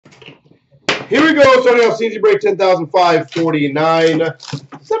Here we go. Starting off CNC break 10,549.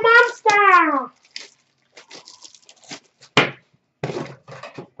 It's a monster.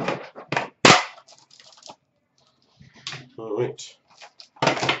 All right.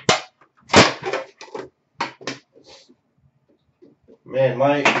 Man,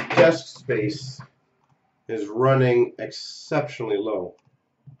 my desk space is running exceptionally low.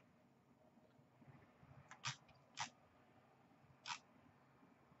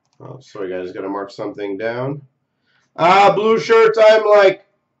 Oh, sorry guys, got to mark something down. Blue shirts, I'm like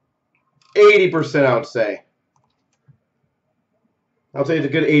 80%, I would say. I'll say it's a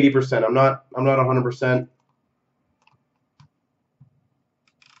good 80%. I'm not 100%.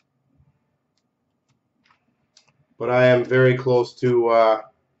 But I am very close to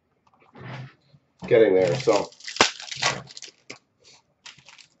getting there. So,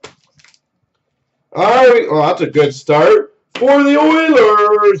 all right. Well, that's a good start for the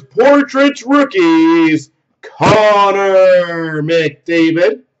Oilers. Portraits rookies, Connor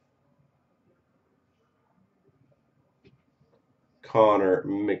McDavid. Connor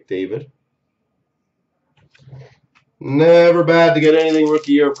McDavid. Never bad to get anything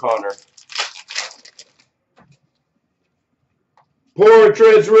rookie year of Connor.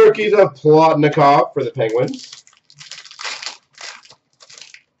 Portraits rookies of Plotnikov for the Penguins.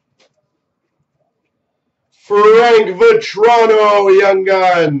 Frank Vatrano, Young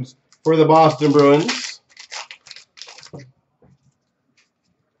Guns for the Boston Bruins.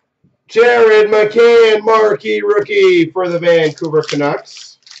 Jared McCann, marquee rookie for the Vancouver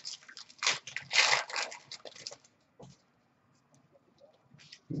Canucks.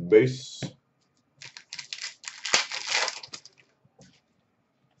 Base.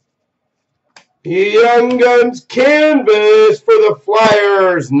 Young Guns canvas for the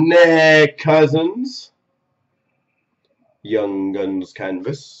Flyers, Nick Cousins. Young Guns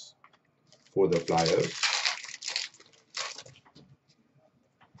canvas for the Flyers.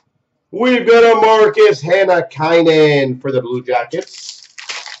 We've got a Marcus Hannakainen for the Blue Jackets.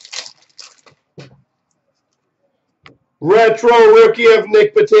 Retro rookie of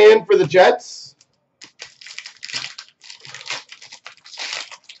Nick Patan for the Jets.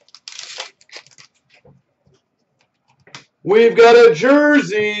 We've got a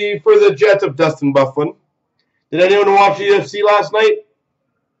jersey for the Jets of Dustin Byfuglien. Did anyone watch the UFC last night?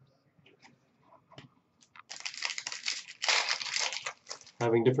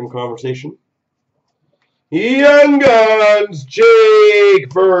 Having different conversation. Young Guns, Jake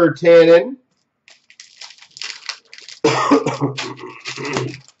Virtanen.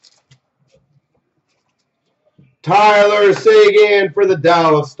 Tyler Seguin for the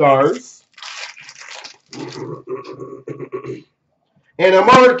Dallas Stars. And a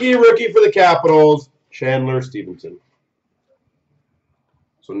marquee rookie for the Capitals, Chandler Stevenson.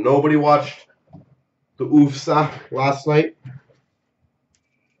 So nobody watched the UFC last night.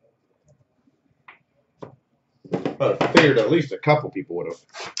 But I figured at least a couple people would have.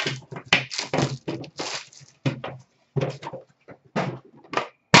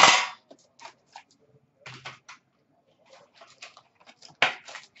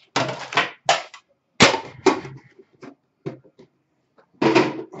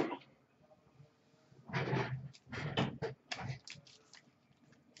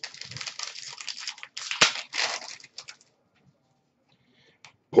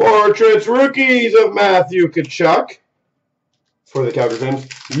 Portraits rookies of Matthew Tkachuk for the Calgary Flames.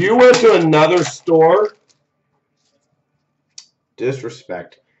 You went to another store?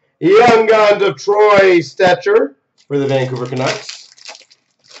 Disrespect. Young Guns of Troy Stecher for the Vancouver Canucks.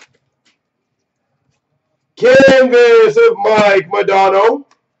 Canvas of Mike Modano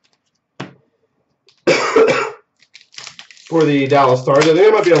for the Dallas Stars. I think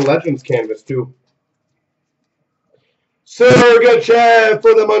it might be a Legends canvas too. Sergachev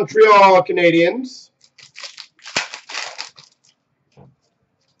for the Montreal Canadiens.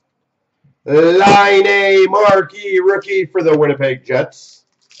 Line marquee rookie for the Winnipeg Jets.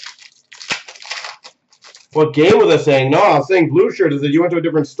 What game was I saying? No, I was saying blue shirt. Is that you went to a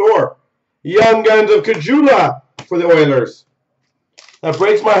different store. Young Guns of Kajula for the Oilers. That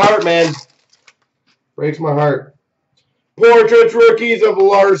breaks my heart, man. Breaks my heart. Portraits rookies of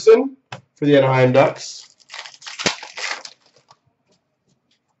Larson for the Anaheim Ducks.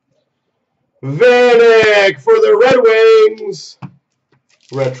 Vanek for the Red Wings.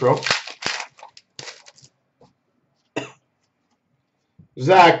 Retro.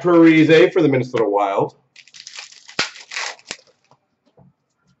 Zach Parise for the Minnesota Wild.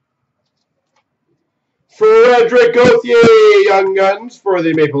 Frederick Gauthier, Young Guns for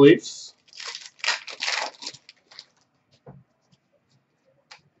the Maple Leafs.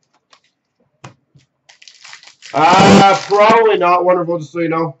 Probably not. Wonderful, just so you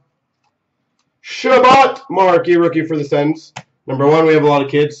know. Shabbat Marquee rookie for the Sens. Number 1, we have a lot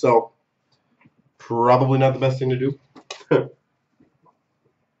of kids, so probably not the best thing to do.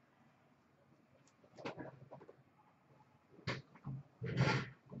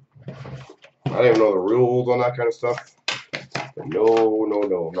 I don't even know the rules on that kind of stuff. But no,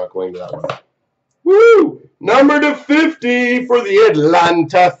 I'm not going to that one. Woo! Number to 50 for the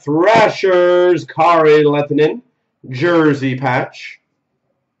Atlanta Thrashers, Kari Lehtonen, jersey patch.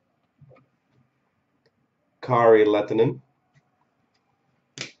 Kari Lehtonen.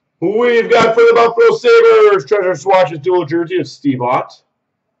 We've got for the Buffalo Sabres, Treasure Swatches dual jersey of Steve Ott.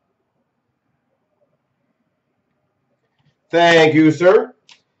 Thank you, sir.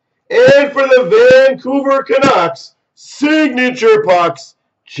 And for the Vancouver Canucks, signature pucks,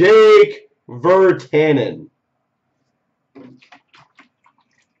 Jake Virtanen.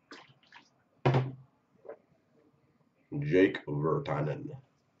 Jake Virtanen.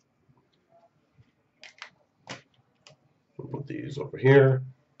 We'll put these over here.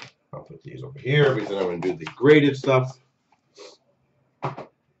 I'll put these over here because then I'm going to do the graded stuff.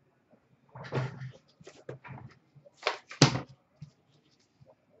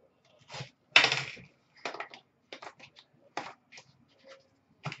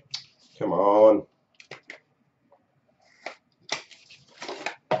 Come on.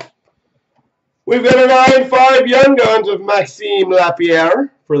 We've got a 9-5 Young Guns of Maxime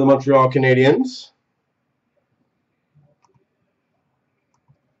Lapierre for the Montreal Canadiens.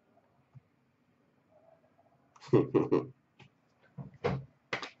 We've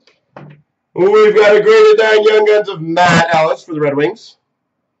got a graded 9 Young Guns of Matt Ellis for the Red Wings.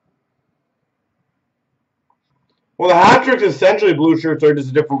 Well, the hat trick is essentially blue shirts are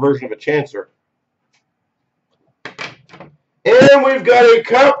just a different version of a chancer. And we've got a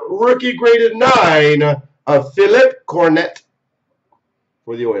Cup rookie graded 9 of Philip Cornett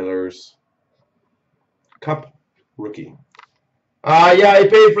for the Oilers. Cup rookie. Yeah, I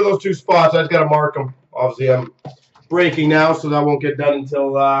paid for those 2 spots. I just got to mark them. Obviously, I'm breaking now, so that won't get done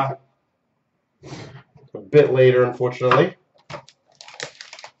until a bit later, unfortunately.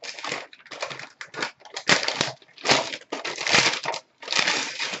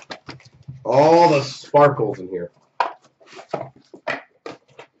 All the sparkles in here.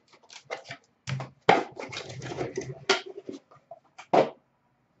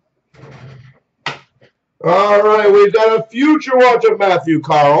 All right, we've got a future watch of Matthew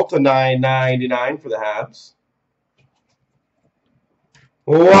Carl to $9.99 for the Habs.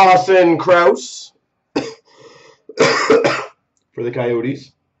 Lawson Krause for the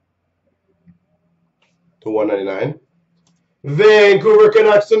Coyotes to $1.99. Vancouver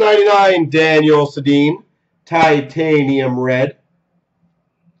Canucks to $99. Daniel Sedin, titanium red.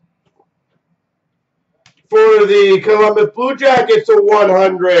 For the Columbus Blue Jackets to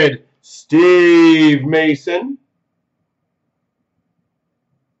 $100. Steve Mason.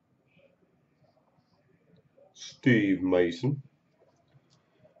 Steve Mason.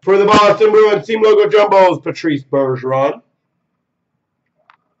 For the Boston Bruins Team Logo Jumbos, Patrice Bergeron.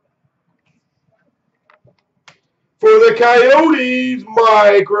 For the Coyotes,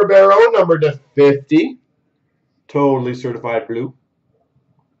 Mike Ribeiro, number to 50. Totally certified blue.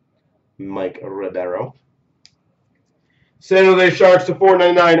 Mike Ribeiro. San Jose Sharks to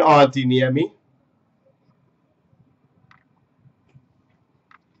 $4.99, Antti Niemi.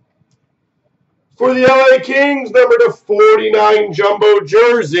 For the LA Kings, number to 49 jumbo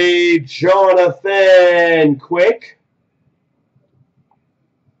jersey, Jonathan Quick.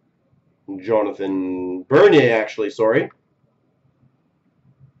 Jonathan Bernier, actually, sorry.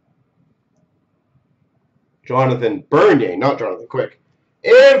 Jonathan Bernier, not Jonathan Quick.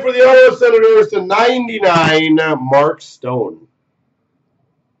 And for the Ottawa Senators to 99, Mark Stone.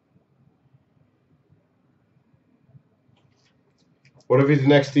 What if he's the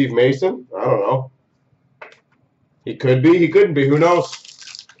next Steve Mason? I don't know. He could be, he couldn't be, who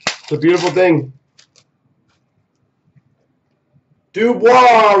knows? It's a beautiful thing.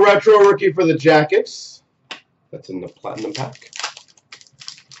 Dubois, retro rookie for the Jackets. That's in the platinum pack.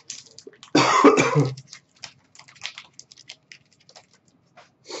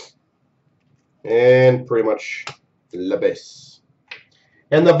 And pretty much la base.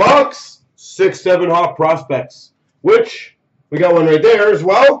 And the box, 6-7 hot prospects, which we got one right there as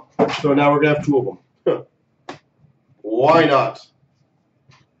well. So now we're going to have 2 of them. Why not?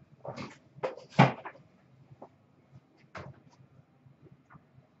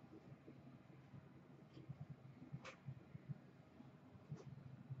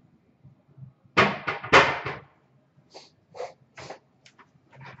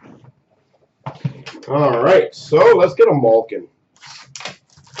 All right, so let's get a Malkin.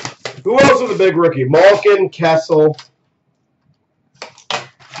 Who else is a big rookie? Malkin, Kessel.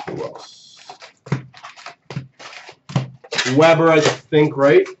 Who else? Weber, I think,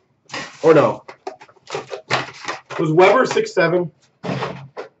 right? Or no? Was Weber 6'7"?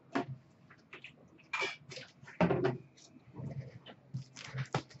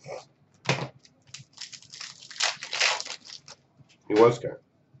 He was good.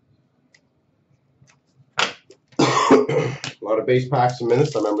 A lot of base packs and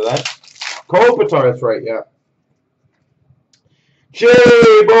minutes, I remember that. Kopitar, that's right, yeah. Jay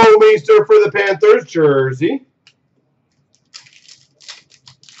Bowmeister for the Panthers jersey.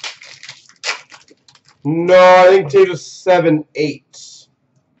 No, I think Tate was 7/8.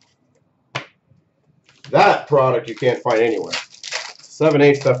 That product you can't find anywhere.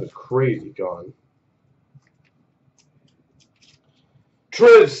 7/8 stuff is crazy gone.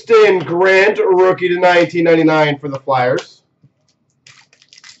 Tristan Grant, rookie to 1999 for the Flyers.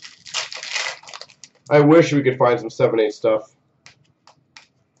 I wish we could find some 7/8 stuff.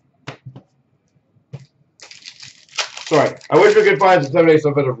 Sorry, I wish we could find some 7/8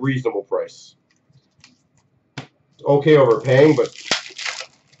 stuff at a reasonable price. It's okay overpaying, but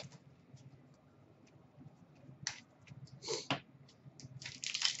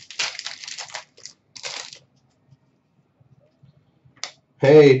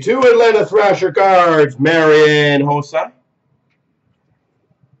hey, 2 Atlanta Thrasher cards, Marian Hossa.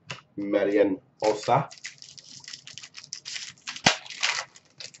 Marian Hossa.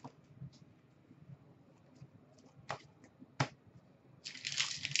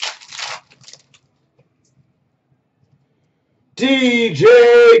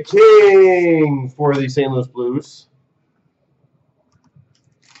 DJ King for the St. Louis Blues.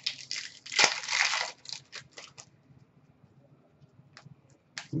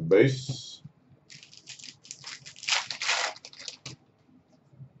 Base.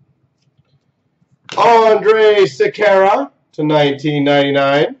 CloutsnChara to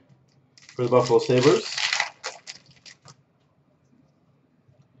 1999 for the Buffalo Sabres.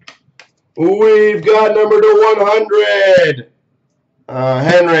 We've got number to 100.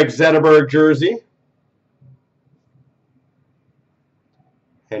 Henrik Zetterberg jersey.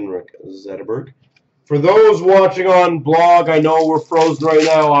 Henrik Zetterberg. For those watching on blog, I know we're frozen right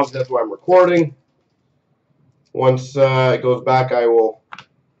now. Obviously, that's why I'm recording. Once it goes back, I will.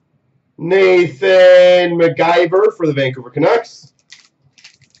 Nathan MacGyver for the Vancouver Canucks.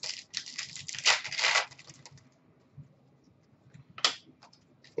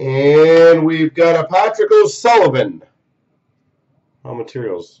 And we've got a Patrick O'Sullivan. All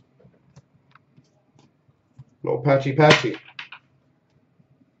materials. No patchy patchy.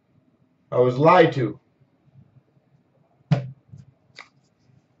 I was lied to.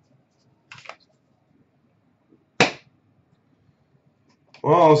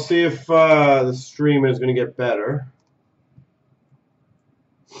 Well, I'll see if the stream is going to get better.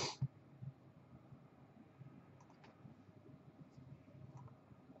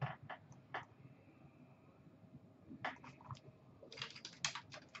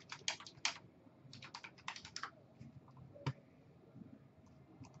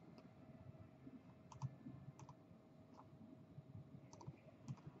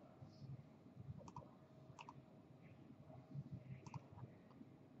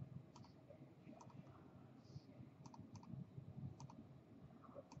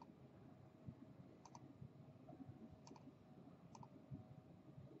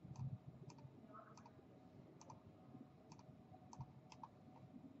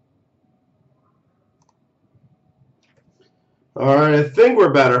 All right, I think we're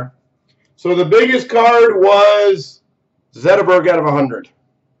better. So the biggest card was Zetterberg out of 100.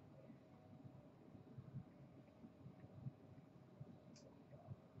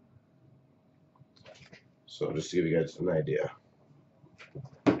 So just to give you guys an idea.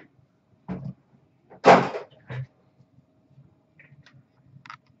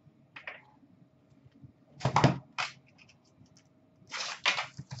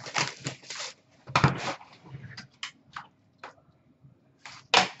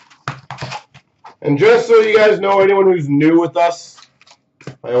 And just so you guys know, anyone who's new with us,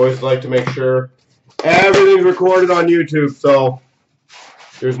 I always like to make sure everything's recorded on YouTube, so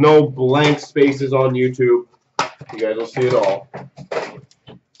there's no blank spaces on YouTube. You guys will see it all.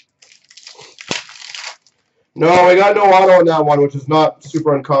 No, I got no auto on that one, which is not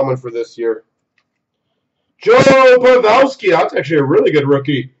super uncommon for this year. Joe Pavelski, that's actually a really good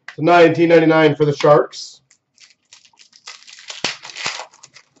rookie. $19.99 for the Sharks.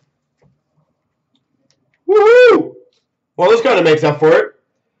 Woohoo! Well, this kind of makes up for it.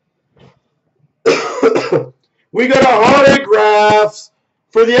 We got autographs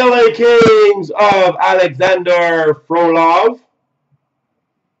for the LA Kings of Alexander Frolov.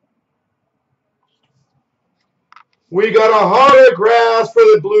 We got autographs for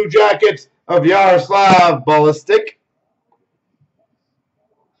the Blue Jackets of Yaroslav Ballistic.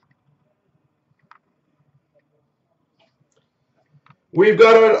 We've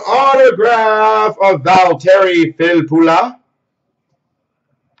got an autograph of Valtteri Filppula.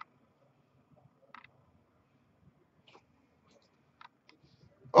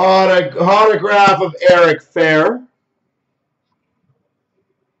 Autograph of Eric Fair.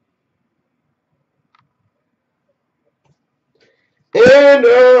 And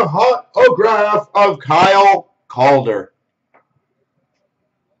a autograph of Kyle Calder.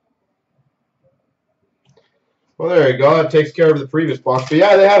 Well, there you go. That takes care of the previous box. But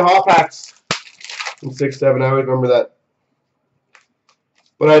yeah, they had hot packs in 6-7. I always remember that.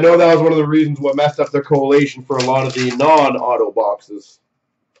 But I know that was one of the reasons what messed up their collation for a lot of the non-auto boxes.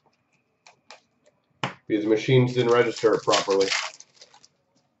 Because the machines didn't register it properly.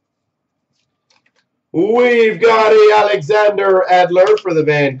 We've got a Alexander Adler for the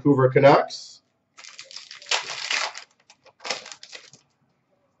Vancouver Canucks.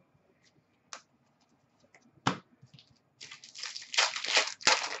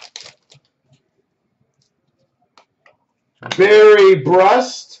 Barry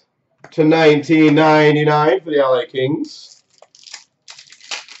Brust to 1999 for the LA Kings.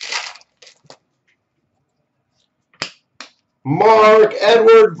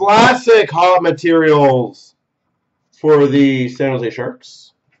 Mark-Edward Vlasic hot materials for the San Jose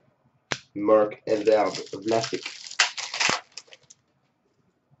Sharks. Mark-Edward Vlasic.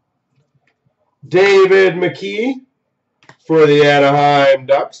 David McKee for the Anaheim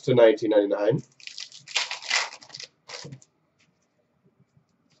Ducks to 1999.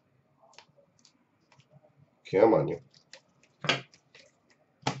 Come on, you.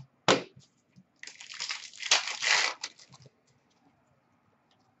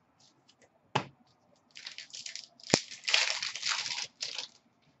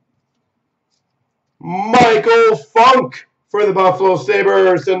 Michael Funk for the Buffalo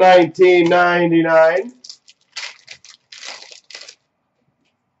Sabres to 1999.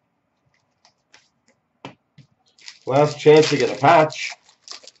 Last chance to get a patch.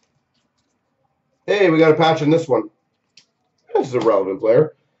 Hey, we got a patch in this one. This is a relevant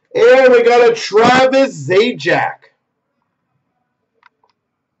player. And we got a Travis Zajac.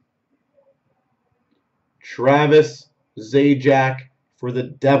 Travis Zajac for the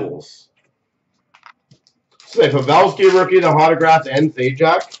Devils. So Pavelski rookie, the autograph, and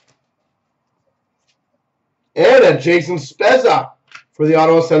Zajac. And a Jason Spezza for the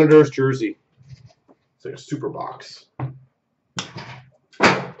Ottawa Senators jersey. It's like a super box.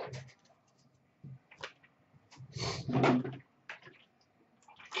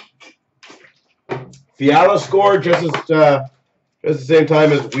 Fiala scored just the same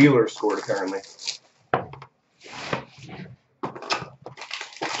time as Wheeler scored, apparently.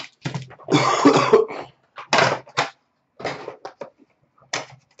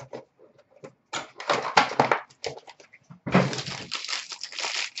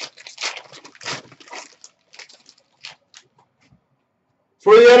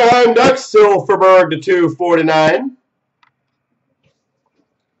 For the Anaheim Ducks, Silfverberg to 249.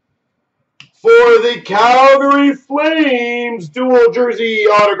 For the Calgary Flames, dual jersey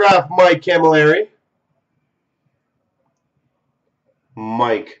autograph, Mike Camilleri.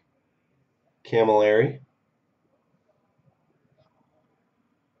 Mike Camilleri.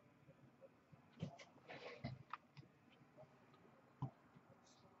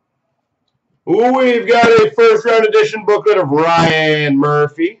 We've got a first-round edition booklet of Ryan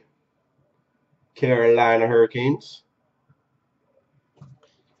Murphy, Carolina Hurricanes.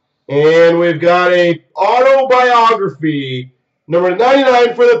 And we've got a autobiography, number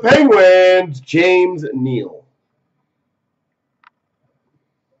 99 for the Penguins, James Neal.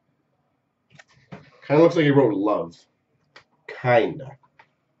 Kind of looks like he wrote love. Kinda.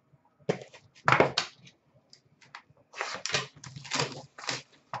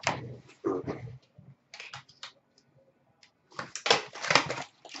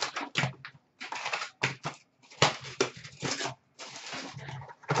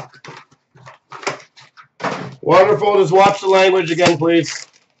 Wonderful. Just watch the language again, please.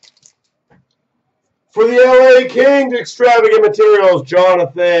 For the LA Kings, extravagant materials,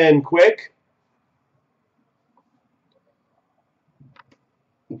 Jonathan Quick.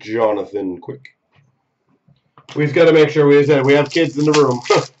 Jonathan Quick. We've got to make sure we have kids in the room.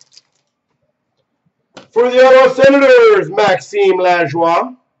 For the Ottawa Senators, Maxime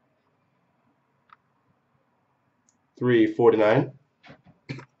Lajoie. $3.49.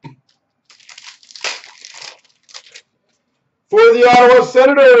 For the Ottawa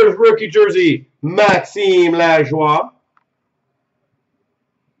Senators, rookie jersey, Maxime Lajoie.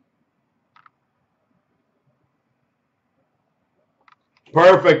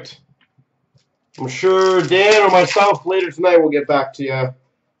 Perfect. I'm sure Dan or myself later tonight will get back to you.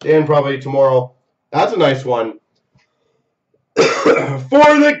 Dan probably tomorrow. That's a nice one. For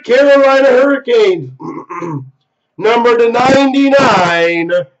the Carolina Hurricanes, number to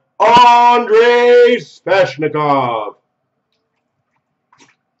 99, Andrei Svechnikov.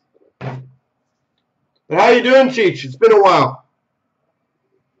 And how you doing, Cheech? It's been a while.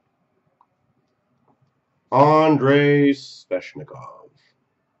 Andrei Svechnikov.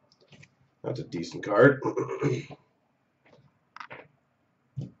 That's a decent card.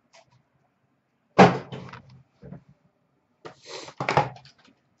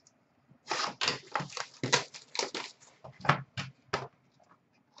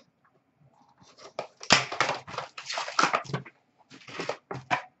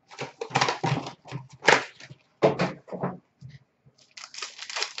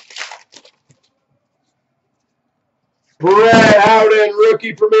 Brett Howden,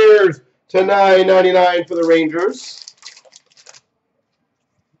 rookie premieres to $9.99 for the Rangers.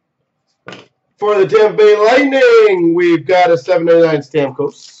 For the Tampa Bay Lightning, we've got a $7.99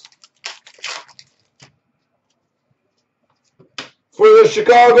 Stamkos. For the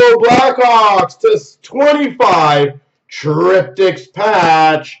Chicago Blackhawks, to 25, Triptychs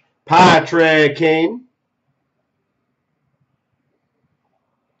patch, Patrick Kane.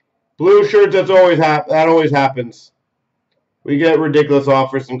 Blue shirts, that always happens. We get ridiculous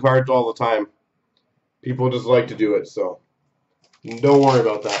offers and cards all the time. People just like to do it, so don't worry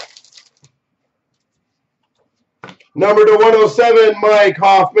about that. Number to 107, Mike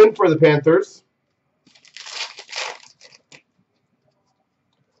Hoffman for the Panthers.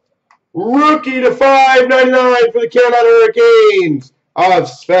 Rookie to $5.99 for the Carolina Hurricanes of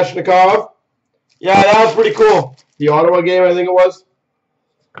Svechnikov. Yeah, that was pretty cool. The Ottawa game, I think it was.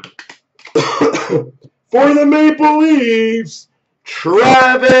 For the Maple Leafs,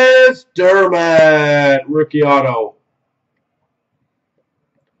 Travis Dermott, rookie auto.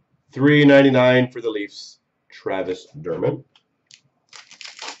 $3.99 for the Leafs, Travis Dermott.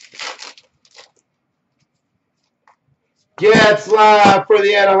 Getzlaf for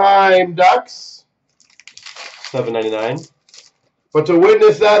the Anaheim Ducks, $7.99. But to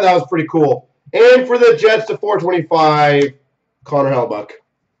witness that, that was pretty cool. And for the Jets to 425, Connor Hellebuyck.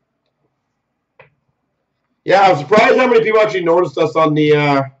 Yeah, I was surprised how many people actually noticed us on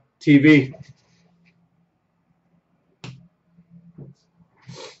the TV.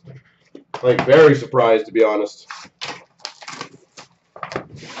 Like, very surprised, to be honest.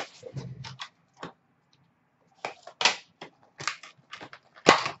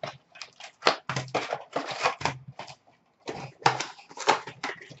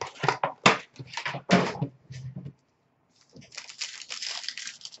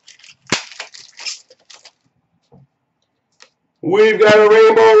 We've got a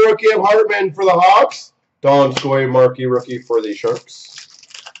rainbow rookie of Hartman for the Hawks. Donskoy marquee rookie for the Sharks.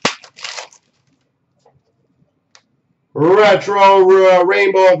 Retro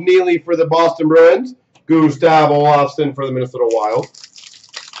rainbow of Neely for the Boston Bruins. Gustav Olofsson for the Minnesota Wild.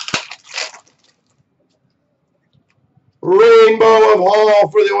 Rainbow of Hall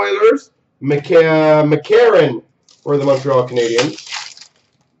for the Oilers. McCarron for the Montreal Canadiens.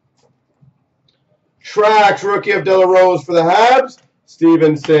 Trax rookie of Delarose for the Habs.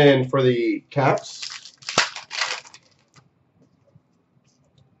 Stevenson for the Caps.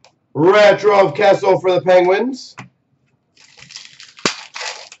 Retro of Kessel for the Penguins.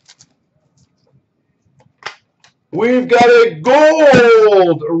 We've got a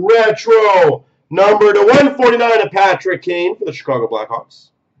gold retro number to 149 of Patrick Kane for the Chicago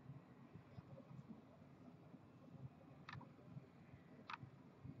Blackhawks.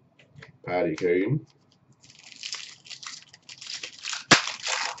 Patty Kane.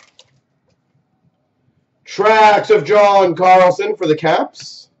 Tracks of John Carlson for the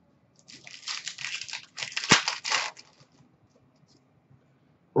Caps.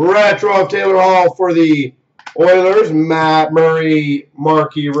 Retro of Taylor Hall for the Oilers. Matt Murray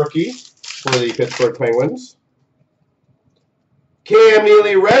marquee rookie for the Pittsburgh Penguins. Cam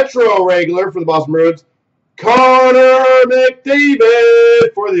Neely retro regular for the Boston Bruins. Connor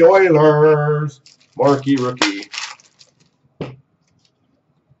McDavid for the Oilers. Marquee rookie.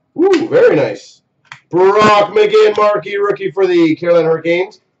 Ooh, very nice. Brock McGinn, marquee rookie for the Carolina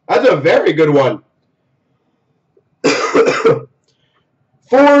Hurricanes. That's a very good one.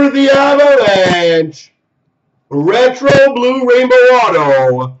 For the Avalanche, Retro Blue Rainbow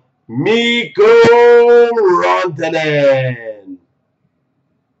Auto, Mikko Rantanen.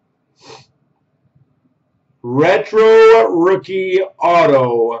 Retro Rookie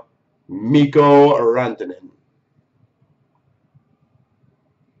Auto, Mikko Rantanen.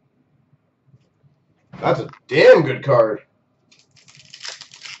 That's a damn good card.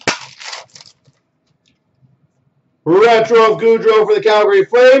 Retro Goudreau for the Calgary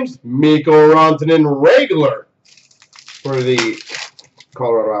Flames, Mikko Rantanen regular for the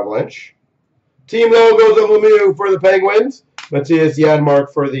Colorado Avalanche. Team logos of Lemieux for the Penguins. Matthias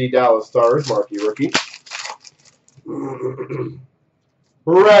Janmark for the Dallas Stars, Marquee rookie.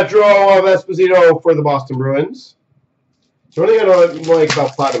 Retro of Esposito for the Boston Bruins. The only thing I don't like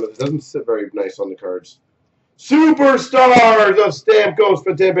about Platinum is it doesn't sit very nice on the cards. Superstars of Stamkos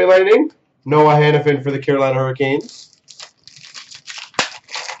for Tampa Bay Lightning. Noah Hannafin for the Carolina Hurricanes.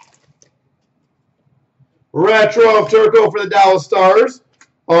 Retro of Turco for the Dallas Stars.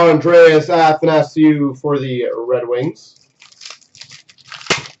 Andreas Athanasiou for the Red Wings.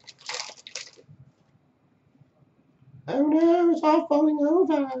 Oh no, it's all falling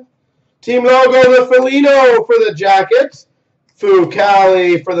over. Team logo, the Foligno for the Jackets.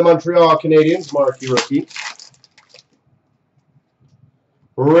 Fucali for the Montreal Canadiens, Marquee rookie.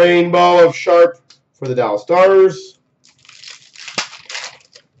 Rainbow of Sharp for the Dallas Stars.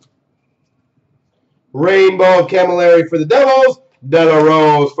 Rainbow of Camilleri for the Devils. De La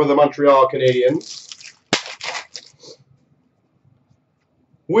Rose for the Montreal Canadiens.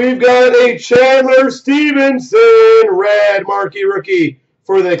 We've got a Chandler Stevenson red marquee rookie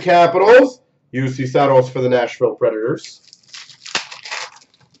for the Capitals. UC Saros for the Nashville Predators.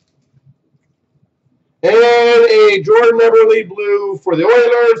 And a Jordan Eberle blue for the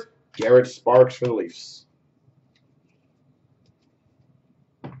Oilers. Garrett Sparks for the Leafs.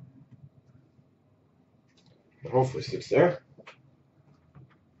 Hopefully sits there.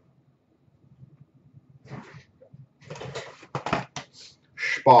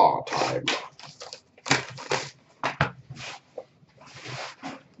 Spa time.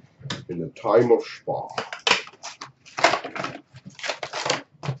 In the time of spa.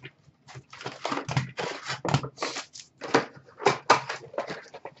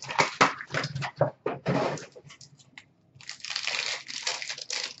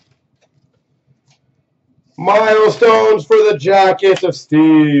 Milestones for the Jackets of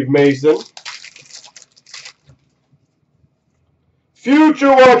Steve Mason.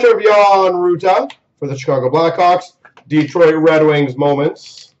 Future Watch of Jan Ruta for the Chicago Blackhawks. Detroit Red Wings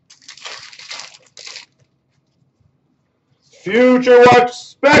moments. Future Watch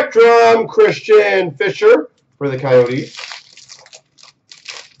Spectrum Christian Fisher for the Coyotes.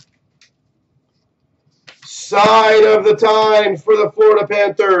 Sign of the Times for the Florida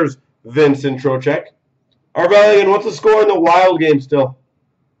Panthers. Vincent Trocheck. Arvelian, what's the score in the Wild game still?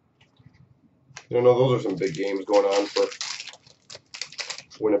 I don't know, those are some big games going on for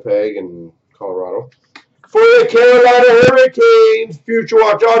Winnipeg and Colorado. For the Carolina Hurricanes, Future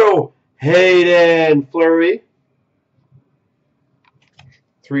Watch Auto, Hayden Fleury.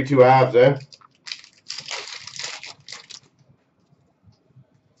 3-2 halves, eh?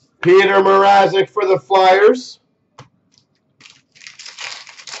 Peter Mrazek for the Flyers.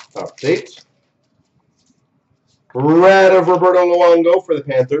 Update. Red of Roberto Luongo for the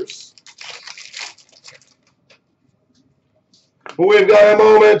Panthers. We've got a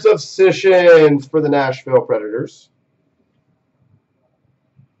Moments of Sessions for the Nashville Predators.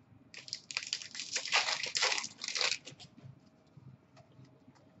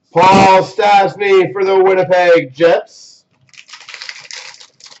 Paul Stastny for the Winnipeg Jets.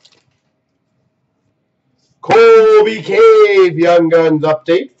 Colby Cave Young Guns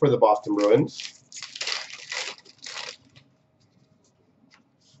update for the Boston Bruins.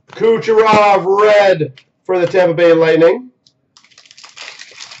 Kucherov red for the Tampa Bay Lightning.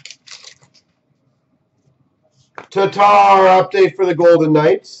 Tatar update for the Golden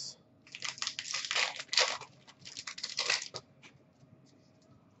Knights.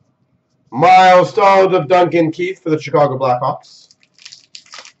 Milestones of Duncan Keith for the Chicago Blackhawks.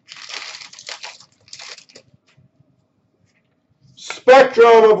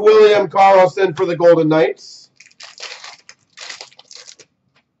 Spectrum of William Karlsson for the Golden Knights.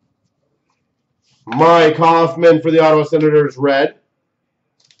 Mike Hoffman for the Ottawa Senators red.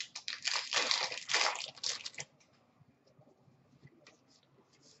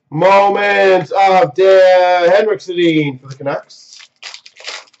 Moments of Henrik Sedin for the Canucks.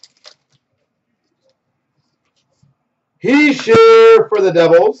 Hischier for the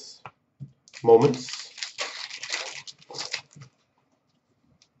Devils. Moments.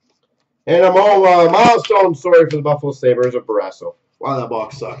 And a milestone story for the Buffalo Sabres of Barrasso. Wow, that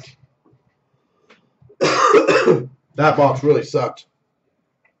box sucked. That box really sucked.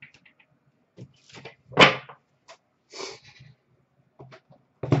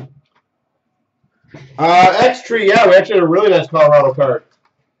 X-Tree, yeah, we actually had a really nice Colorado card.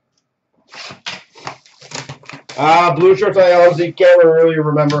 Blue shirts on LMZ, can't really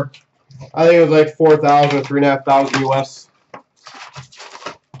remember. I think it was like 4,000 or 3,500 US.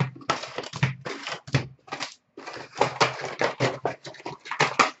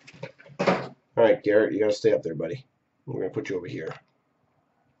 All right, Garrett, you got to stay up there, buddy. We're going to put you over here.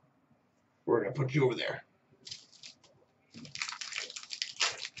 We're going to put you over there.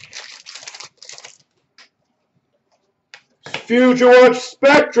 Future Watch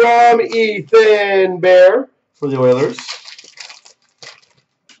Spectrum, Ethan Bear for the Oilers.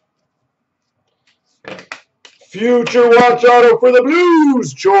 Future Watch Auto for the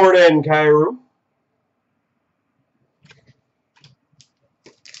Blues, Jordan Kyrou.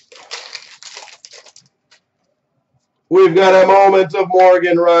 We've got a moment of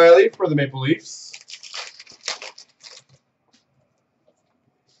Morgan Riley for the Maple Leafs.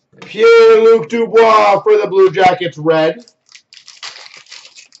 Pierre-Luc Dubois for the Blue Jackets, red.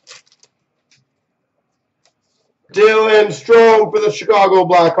 Dylan Strome for the Chicago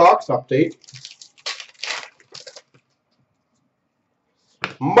Blackhawks, update.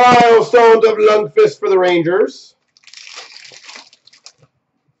 Milestones of Lundqvist for the Rangers.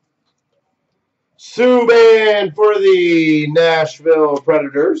 Subban for the Nashville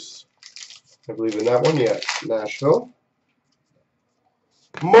Predators. I believe in that one, yeah, Nashville.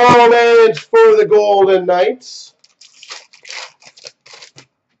 Moment for the Golden Knights.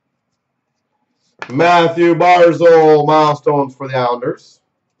 Matthew Barzal, milestones for the Islanders.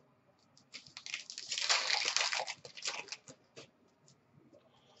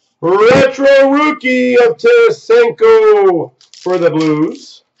 Retro rookie of Tarasenko for the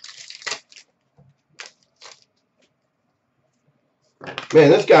Blues. Man,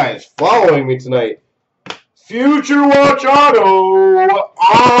 this guy is following me tonight. Future Watch Auto,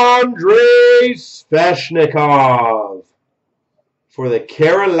 Andrei Svechnikov for the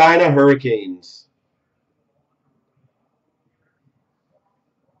Carolina Hurricanes.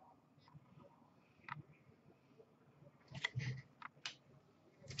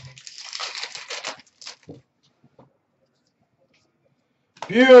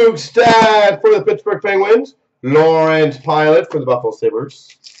 Bugstad for the Pittsburgh Penguins. Lawrence Pilot for the Buffalo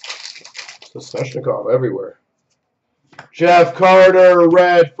Sabres. So Svechnikov everywhere. Jeff Carter,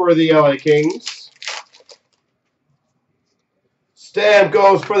 red for the LA Kings.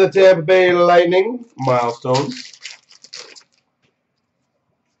 Stamkos for the Tampa Bay Lightning. Milestones.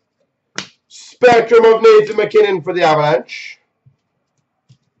 Spectrum of Nathan McKinnon for the Avalanche.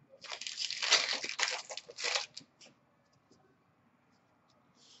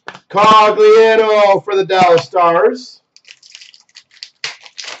 Cogliano for the Dallas Stars.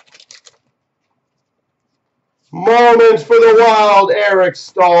 Moments for the Wild, Eric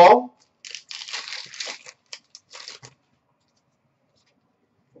Stahl.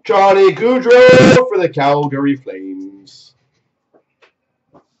 Johnny Gaudreau for the Calgary Flames.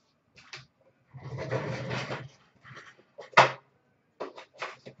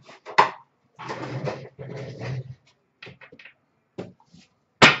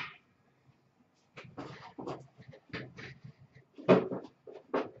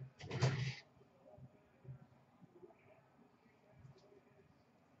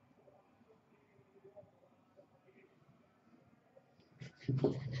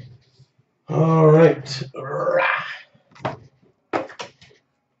 All right.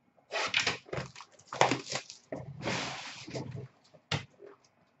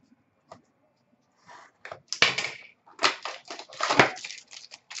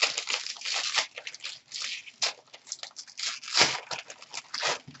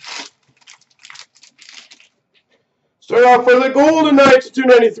 Start off for the Golden Knights,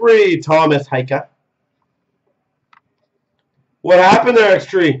 293, Thomas Heika. What happened there,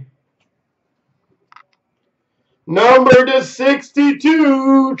 X-Tree? Number to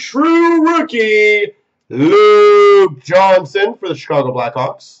 62, true rookie, Luke Johnson for the Chicago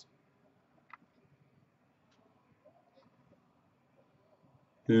Blackhawks.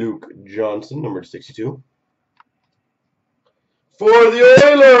 Luke Johnson, number 62. For the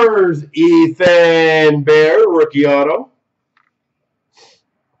Oilers, Ethan Bear, rookie auto.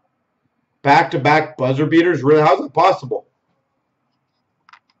 Back-to-back buzzer beaters. Really, how's it possible?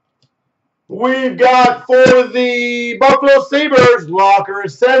 We've got for the Buffalo Sabres, Locker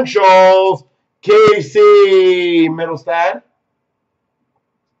Essentials, Casey Middlestad.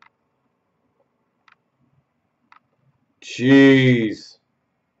 Jeez.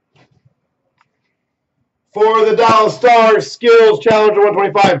 For the Dallas Stars, Skills Challenger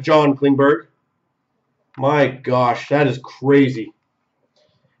 125, John Klingberg. My gosh, that is crazy.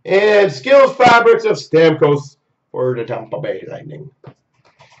 And Skills Fabrics of Stamkos for the Tampa Bay Lightning.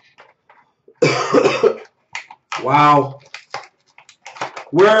 Wow.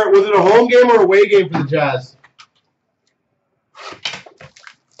 Where was it, a home game or away game for the Jazz?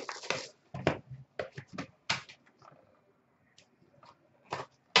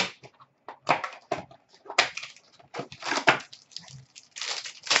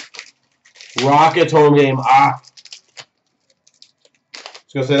 Rockets home game. Ah. I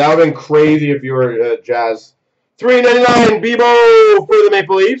was going to say, that would have been crazy if you were Jazz. $3.99 Bebo for the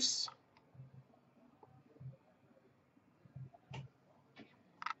Maple Leafs.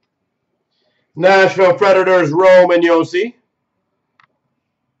 Nashville Predators, Rome and Yossi.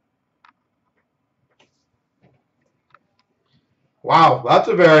 Wow, that's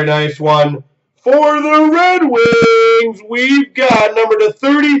a very nice one. For the Red Wings, we've got number to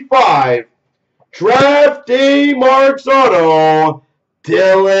 35. Draft Day Marks Auto,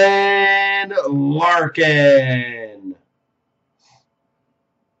 Dylan Larkin.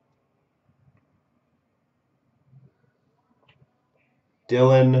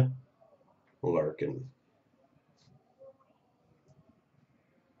 Dylan Larkin.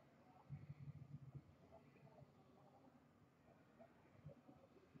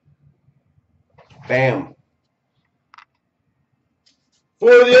 Bam. For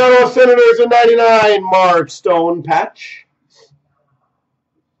the Ottawa Senators, a 99, Mark Stone patch.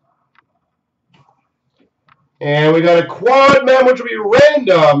 And we got a quad man, which will be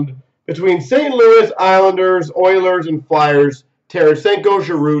randomed between St. Louis, Islanders, Oilers, and Flyers. Tarasenko,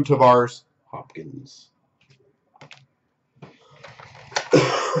 Giroux, Tavares, Hopkins.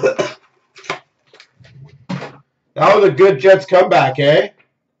 That was a good Jets comeback, eh?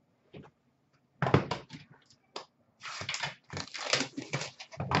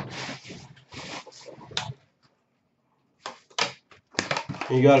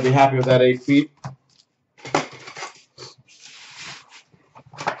 You got to be happy with that 8 feet.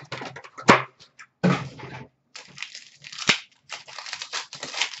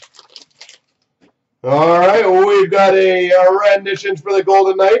 All right, we've got a renditions for the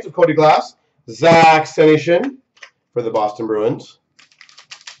Golden Knights of Cody Glass. Zach Senyshyn for the Boston Bruins.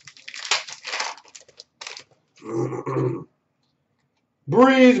 Brisebois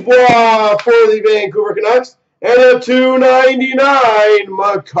for the Vancouver Canucks. And a $2.99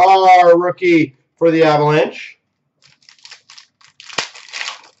 Makar rookie for the Avalanche.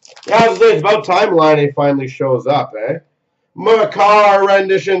 Yeah, I was saying, it's about time Line finally shows up, eh? Makar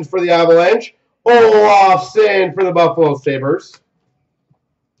renditions for the Avalanche. Olofsson for the Buffalo Sabres.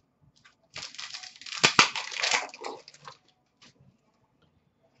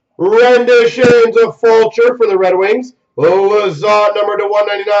 Renditions of Fulcher for the Red Wings. Lazat number to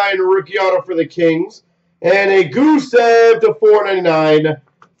 199 rookie auto for the Kings. And a Gusev to 499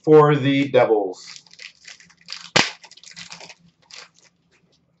 for the Devils.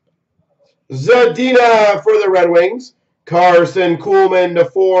 Zadina for the Red Wings. Carson Kuhlman to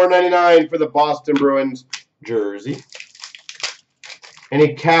 499 for the Boston Bruins jersey.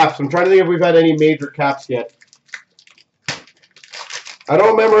 Any caps? I'm trying to think if we've had any major caps yet. I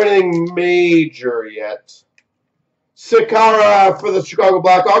don't remember anything major yet. Chara for the Chicago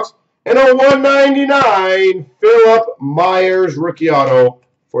Blackhawks. And a $1.99 Philip Myers rookie auto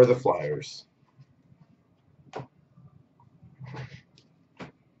for the Flyers.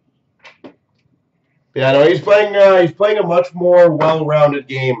 Yeah, no, he's playing a much more well-rounded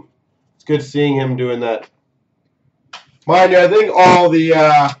game. It's good seeing him doing that. Mind you, I think all the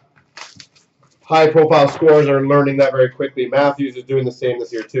high-profile scorers are learning that very quickly. Matthews is doing the same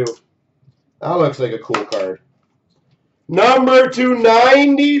this year too. That looks like a cool card. Number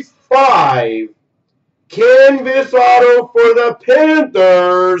 295, canvas auto for the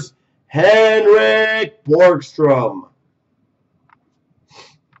Panthers, Henrik Borgstrom.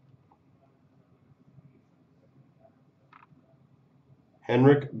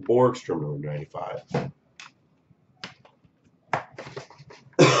 Henrik Borgstrom, number 95.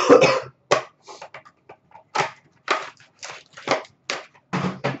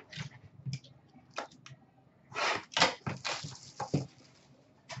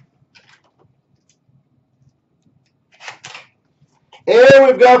 And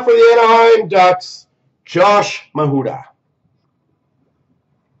we've got for the Anaheim Ducks, Josh Mahuda.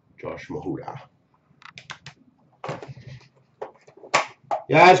 Josh Mahuda.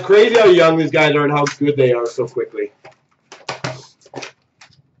 Yeah, it's crazy how young these guys are and how good they are so quickly.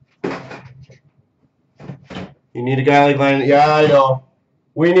 You need a guy like Lionel. Yeah, I know.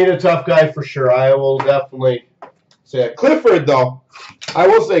 We need a tough guy for sure. I will definitely say it. Clifford, though. I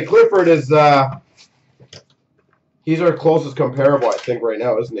will say Clifford is, he's our closest comparable, I think, right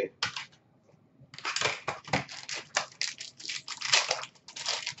now, isn't he?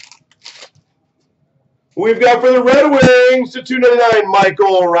 We've got for the Red Wings to 299,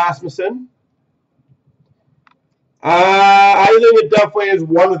 Michael Rasmussen. I think it definitely is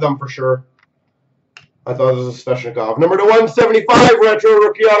one of them for sure. I thought it was a Svechnikov. Number to 175, retro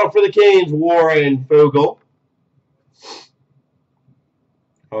rookie auto for the Canes, Warren Foegele.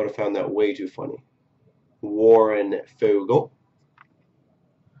 I would have found that way too funny. Warren Foegele.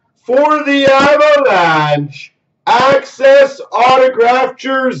 For the Avalanche, Access autograph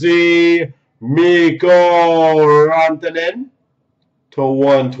jersey, Mikko Rantanen to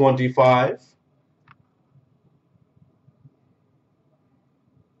 125.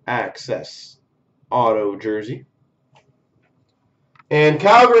 Access auto jersey. And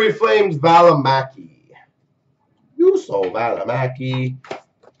Calgary Flames, Valimaki. Juuso Valimaki.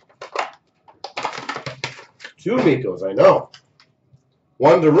 2 Mikos, I know.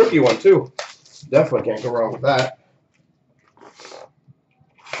 One's a rookie one, too. Definitely can't go wrong with that.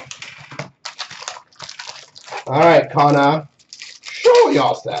 All right, Connor. Show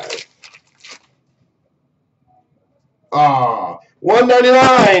yourself.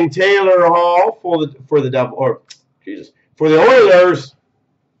 199 Taylor Hall for the Oilers.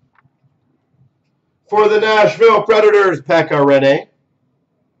 For the Nashville Predators, Pekka Rinne.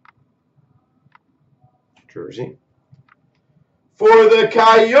 Jersey. For the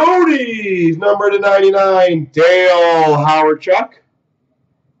Coyotes, number to 99, Dale Hawerchuk.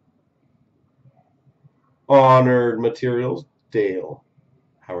 Honored Materials, Dale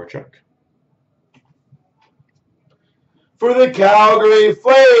Hawerchuk. For the Calgary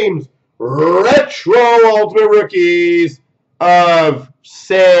Flames, retro ultimate rookies of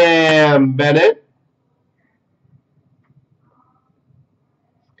Sam Bennett.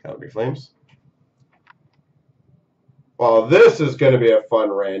 Calgary Flames. Well, this is going to be a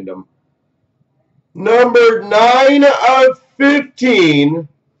fun random. Number 9 of 15,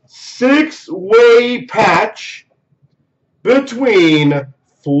 6-way patch between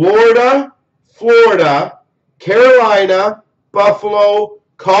Florida, Carolina, Buffalo,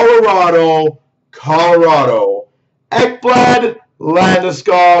 Colorado. Ekblad,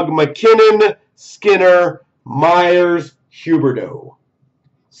 Landeskog, McKinnon, Skinner, Myers, Huberdeau.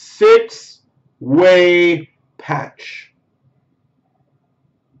 6-way patch.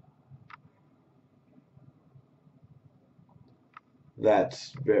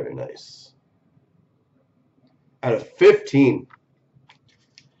 That's very nice. Out of 15.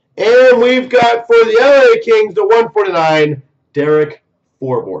 And we've got for the LA Kings the 149, Derek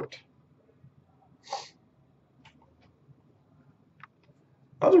Forbort.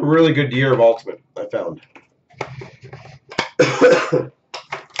 That was a really good year of Ultimate, I found.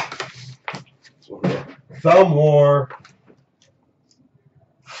 Some more.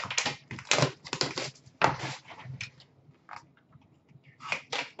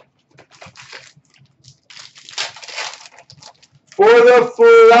 For the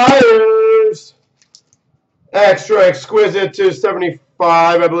Flyers, extra exquisite to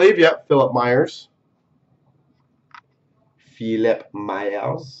 75, I believe. Yep, Philip Myers.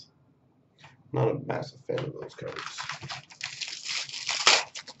 Not a massive fan of those cards.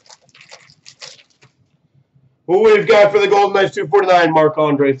 Who we've got for the Golden Knights 249,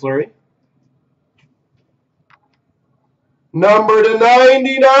 Marc-Andre Fleury. Number to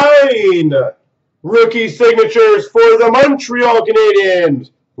 99. Rookie signatures for the Montreal Canadiens,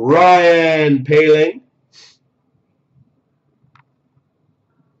 Ryan Poehling.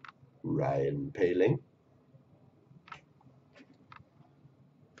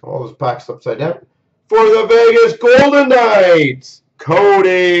 All those packs upside down. For the Vegas Golden Knights,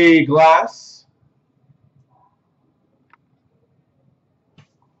 Cody Glass.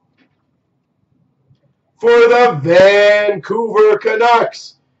 For the Vancouver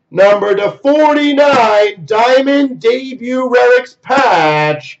Canucks, number to 49, Diamond Debut Relics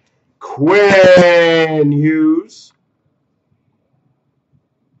patch, Quinn Hughes.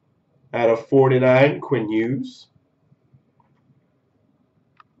 Out of 49, Quinn Hughes.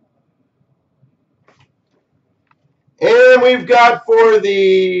 And we've got for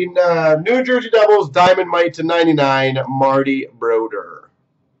the New Jersey Devils, Diamond Mite to 99, Marty Brodeur.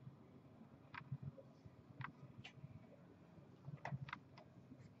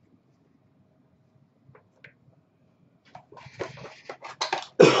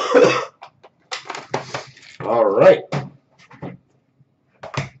 All right.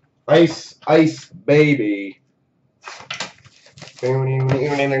 Ice, baby. All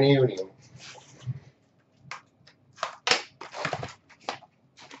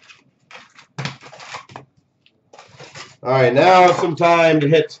right, now it's some time to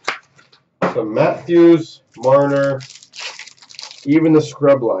hit some Matthews, Marner, even the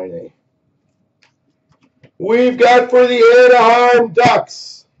scrub line, eh? We've got for the Anaheim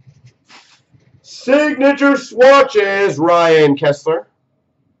Ducks, signature swatches, Ryan Kessler.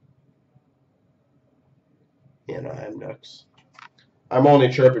 Anaheim Ducks. I'm only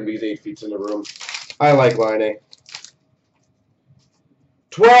chirping because 8 feet's in the room. I like line A.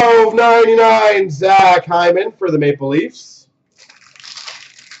 $12.99, Zach Hyman for the Maple Leafs.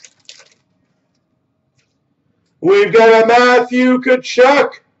 We've got a Matthew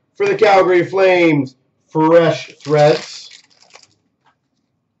Tkachuk for the Calgary Flames, fresh threads.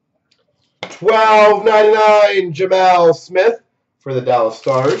 $12.99, Jamal Smith for the Dallas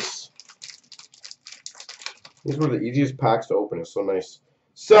Stars. These were the easiest packs to open. It's so nice.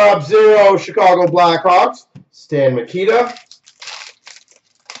 Sub-Zero Chicago Blackhawks, Stan Mikita.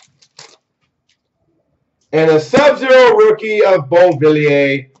 And a Sub-Zero rookie of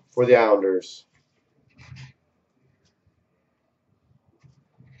Beauvillier for the Islanders.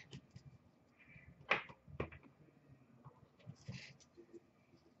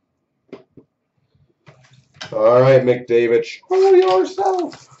 All right, McDavid, show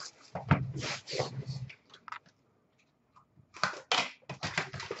yourself.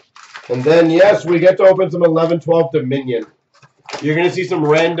 And then, yes, we get to open some 11-12 Dominion. You're going to see some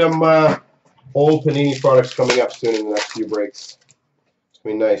random old Panini products coming up soon in the next few breaks. It's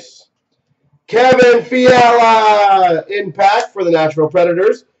going to be nice. Kevin Fiala impact for the Nashville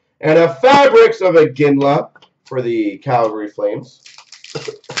Predators. And a Fabrics of a Ginla for the Calgary Flames.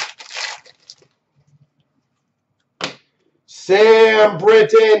 Sam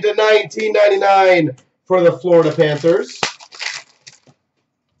Britton to 19.99 for the Florida Panthers.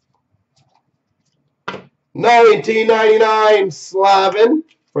 $19.99 Slavin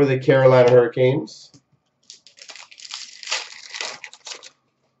for the Carolina Hurricanes.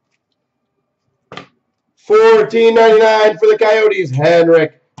 $14.99 for the Coyotes,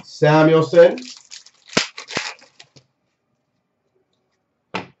 Henrik Samuelsson.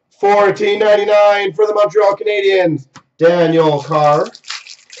 $14.99 for the Montreal Canadiens, Daniel Carr.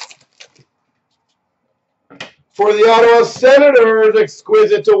 For the Ottawa Senators,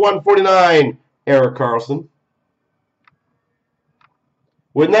 exquisite to 149, Erik Karlsson.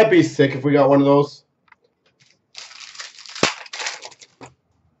 Wouldn't that be sick if we got one of those?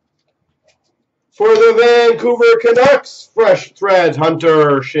 For the Vancouver Canucks, fresh threads,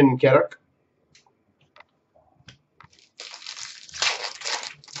 Hunter Shinkaruk.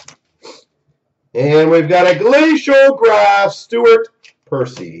 And we've got a Glacial Graph, Stuart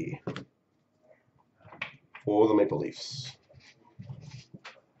Percy for the Maple Leafs.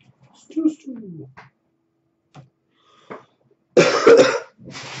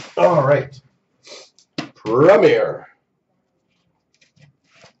 All right. Premier.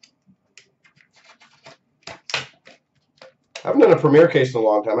 I haven't done a Premier case in a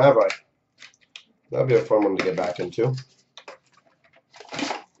long time, have I? That'd be a fun one to get back into.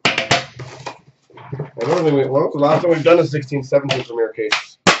 I don't think when was the last time we've done a 16-17 Premier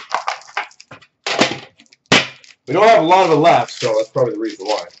case? We don't have a lot of it left, so that's probably the reason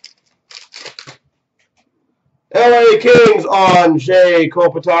why. LA Kings on Jay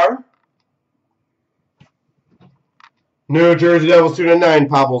Kopitar. New Jersey Devils 2-9,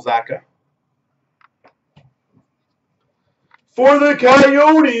 Pavel Zacha. For the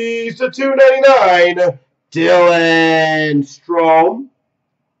Coyotes to 2.99, Dylan Strome.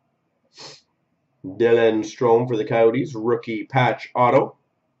 Dylan Strome for the Coyotes, rookie patch auto.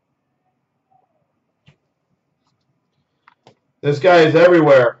 This guy is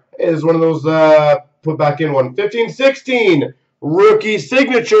everywhere. It is one of those put back in one. 15-16, rookie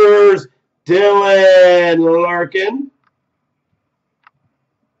signatures, Dylan Larkin.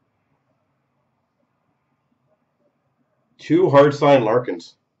 Two hard sign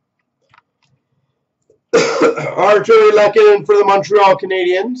Larkins. Archer Lekin for the Montreal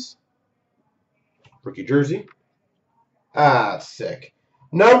Canadiens. Rookie jersey. Ah, sick.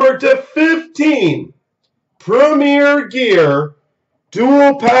 Number /15. Premier Gear.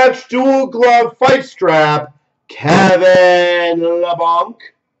 Dual patch, dual glove, fight strap. Kevin LeBlanc.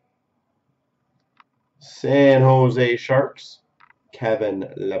 San Jose Sharks. Kevin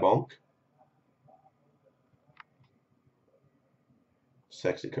LeBlanc.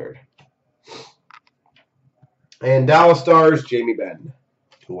 Sexy card. And Dallas Stars, Jamie Benn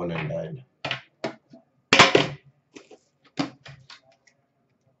to 199.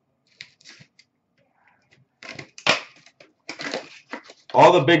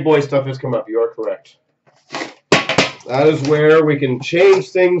 All the big boy stuff has come up. You are correct. That is where we can change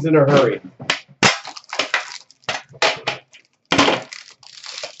things in a hurry.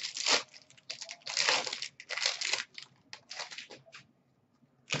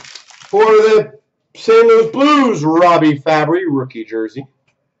 For the St. Louis Blues, Robbie Fabry, rookie jersey.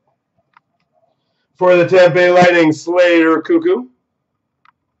 For the Tampa Bay Lightning, Slater Cuckoo.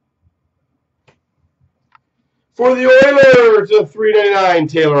 For the Oilers, a $3.99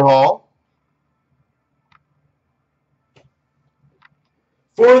 Taylor Hall.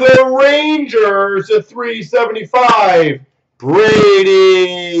 For the Rangers, a $3.75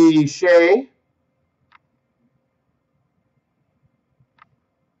 Brady Shea.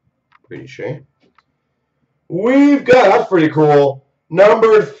 Brady Shea. We've got, that's pretty cool,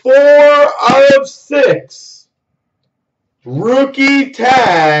 numbered 4/6. Rookie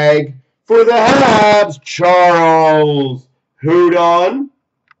tag for the Habs, Charles Hudon.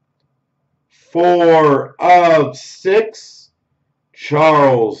 4/6,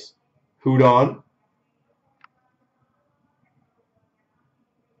 Charles Hudon.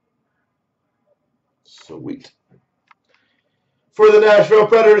 Sweet. For the Nashville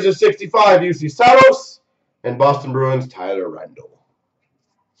Predators, a 65, UC Saros. And Boston Bruins, Tyler Randall.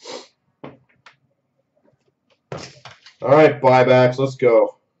 All right, buybacks, let's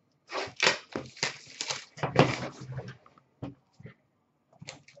go.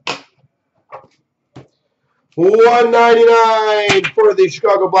 $1.99 for the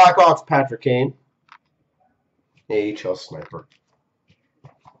Chicago Blackhawks, Patrick Kane. AHL Sniper.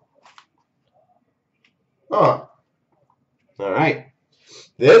 Oh. All right.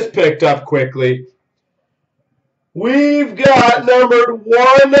 This picked up quickly. We've got numbered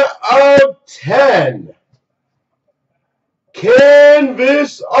 1/10.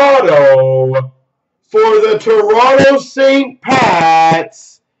 Canvas auto for the Toronto St.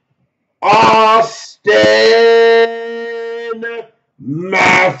 Pats, Austin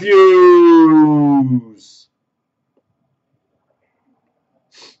Matthews.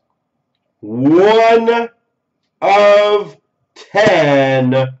 1/10.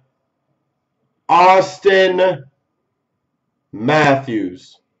 Austin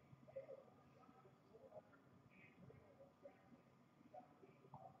Matthews.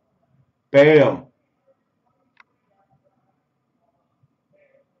 Bam.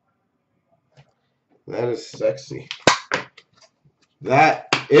 That is sexy.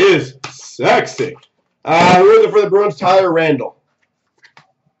 That is sexy. Who is it for the Bruins? Tyler Randall.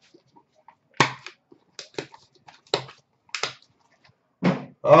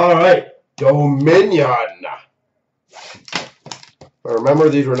 All right. Dominion. But remember,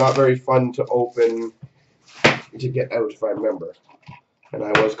 these were not very fun to open, to get out, if I remember. And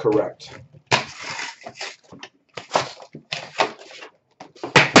I was correct.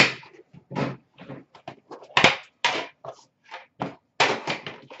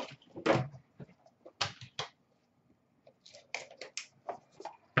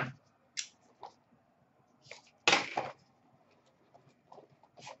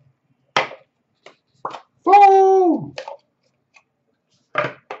 Boom!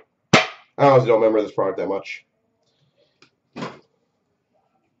 I honestly don't remember this product that much.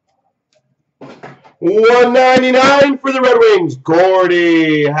 $1.99 for the Red Wings,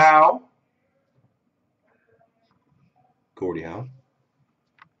 Gordie Howe. Gordie Howe.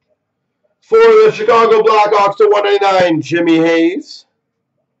 For the Chicago Blackhawks to $1.99, Jimmy Hayes.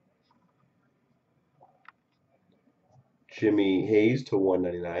 Jimmy Hayes to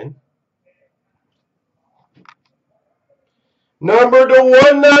 $1.99. Number to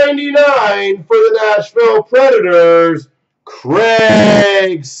 $1.99 for the Nashville Predators,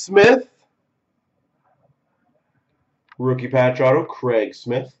 Craig Smith. Rookie patch auto, Craig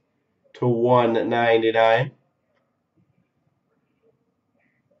Smith to $1.99.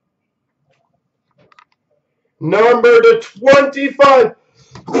 Number to 25.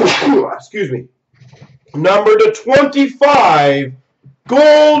 Excuse me. Number to 25.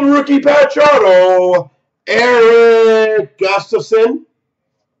 Gold rookie patch auto, Eric Gustafson.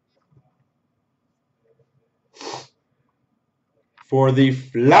 For the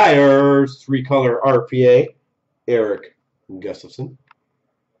Flyers, 3-color RPA, Eric Gustafson.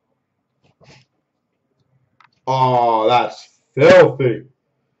 Oh, that's filthy.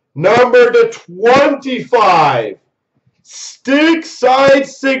 Number to 25. Stick side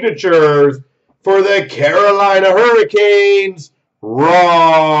signatures for the Carolina Hurricanes,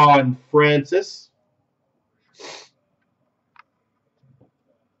 Ron Francis.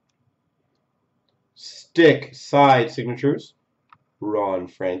 Stick side signatures, Ron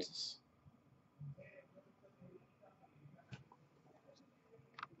Francis.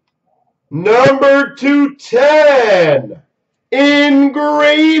 Number 210,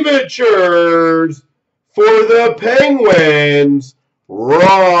 engravatures for the Penguins,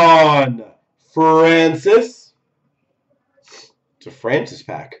 Ron Francis. It's a Francis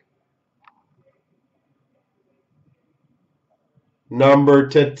pack. Number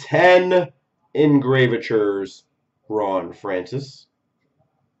 10, engravatures, Ron Francis.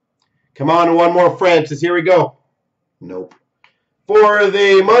 Come on, one more Francis. Here we go. Nope. For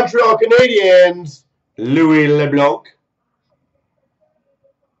the Montreal Canadiens, Louis LeBlanc.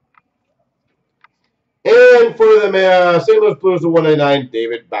 And for the St. Louis Blues, the 199,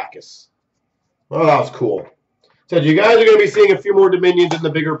 David Backes. Oh, that was cool. So you guys are going to be seeing a few more Dominions in the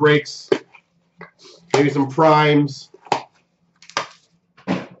bigger breaks. Maybe some primes.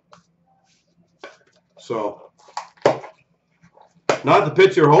 So, not the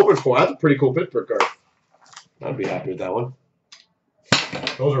pitch you're hoping for. That's a pretty cool Pittsburgh card. I'd be happy with that one.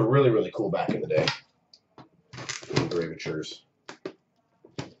 Those are really, really cool back in the day. Engravatures.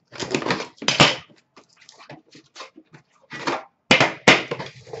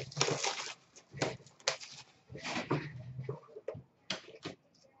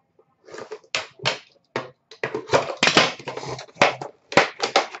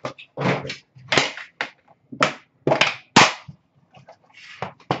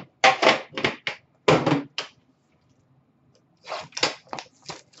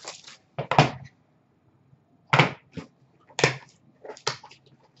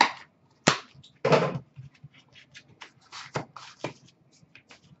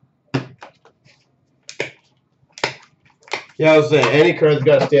 Yeah, I was saying, any card that's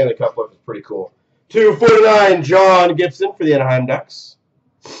got a Stanley Cup look is pretty cool. 249, John Gibson for the Anaheim Ducks.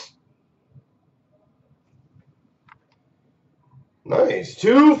 Nice.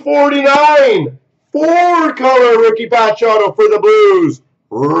 249, 4-color rookie patch auto for the Blues,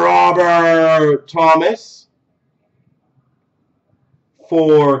 Robert Thomas.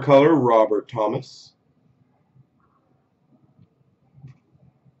 4-color Robert Thomas.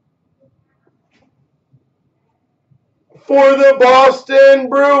 For the Boston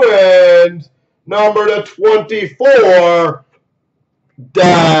Bruins, number to 24,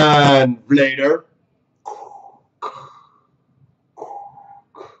 Dan Vlader.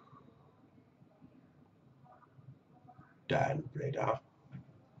 Dan Vlader.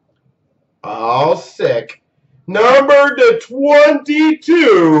 Oh, sick. Number to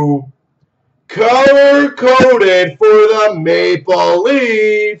 22, color-coded for the Maple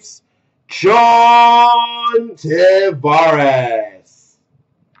Leafs, John Tavares.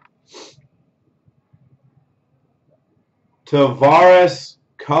 Tavares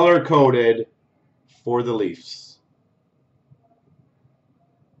color-coded for the Leafs.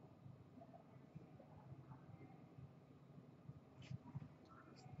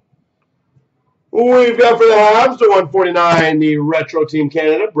 We've got for the Habs to 149, the Retro Team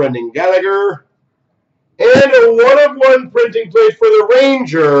Canada, Brendan Gallagher. And a 1-of-1 printing plate for the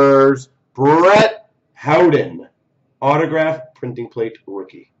Rangers, Brett Howden. Autograph printing plate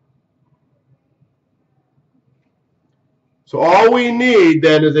rookie. So all we need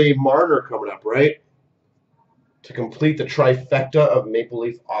then is a Marner coming up, right? To complete the trifecta of Maple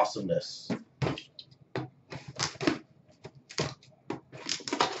Leaf awesomeness.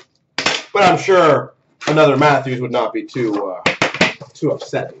 But I'm sure another Matthews would not be too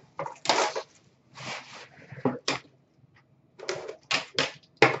upsetting.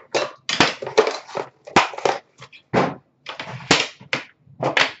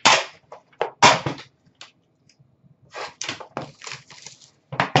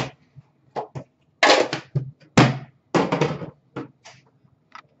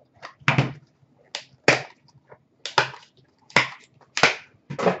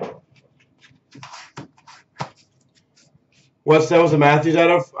 What set was the Matthews out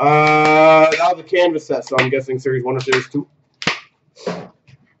of? That was a canvas set, so I'm guessing Series 1 or Series 2.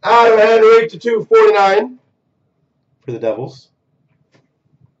 Adam Henry to 249 for the Devils.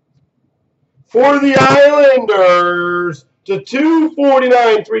 For the Islanders to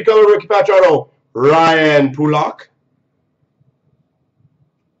 249, 3-color rookie patch auto, Ryan Pulock.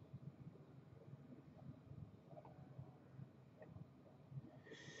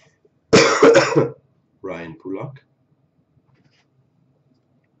 Ryan Pulock.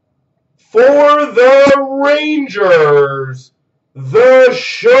 For the Rangers, the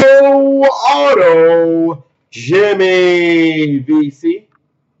show auto, Jimmy Vesey.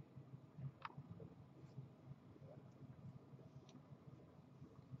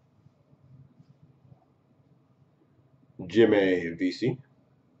 Jimmy Vesey.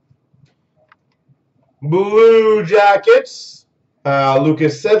 Blue Jackets,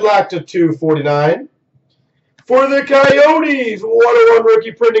 Lucas Sedlak to 249. For the Coyotes, 101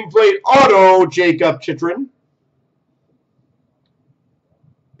 rookie printing plate auto, Jacob Chitrin.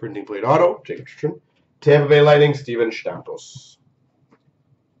 Printing plate auto, Jacob Chitrin. Tampa Bay Lightning, Steven Stamkos.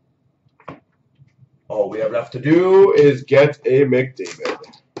 All we have left to do is get a McDavid.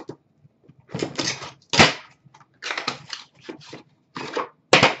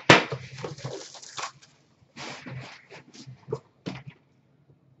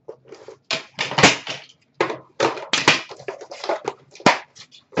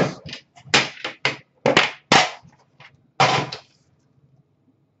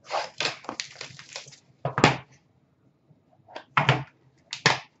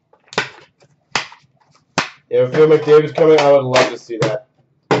 If Phil McDavid's coming, I would love to see that.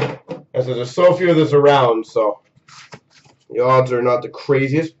 As there's so few of this around, so the odds are not the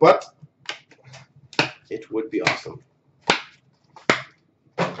craziest, but it would be awesome.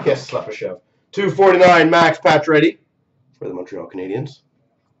 Yes, Slepyshev. 249 Max Pacioretty for the Montreal Canadiens.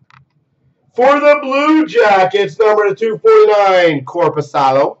 For the Blue Jackets, number to 249,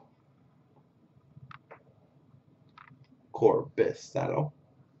 Korpisalo.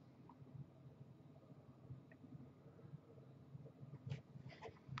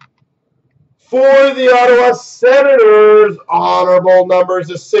 For the Ottawa Senators, honorable numbers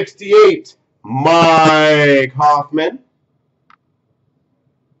to 68, Mike Hoffman.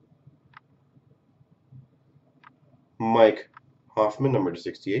 Mike Hoffman, number to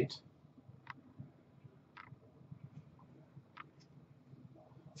 68.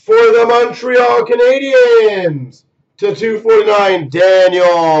 For the Montreal Canadiens, to 249,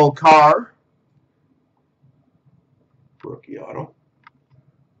 Daniel Carr. Rookie auto.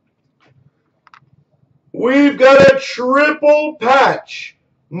 We've got a triple patch,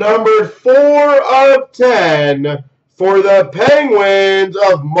 numbered 4 of 10, for the Penguins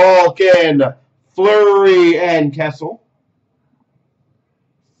of Malkin, Fleury, and Kessel.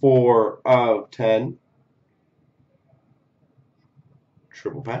 4 of 10.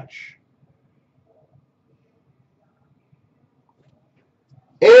 Triple patch.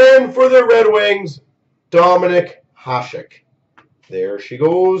 And for the Red Wings, Dominic Hasek. There she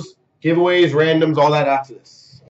goes. Giveaways, randoms, all that after this.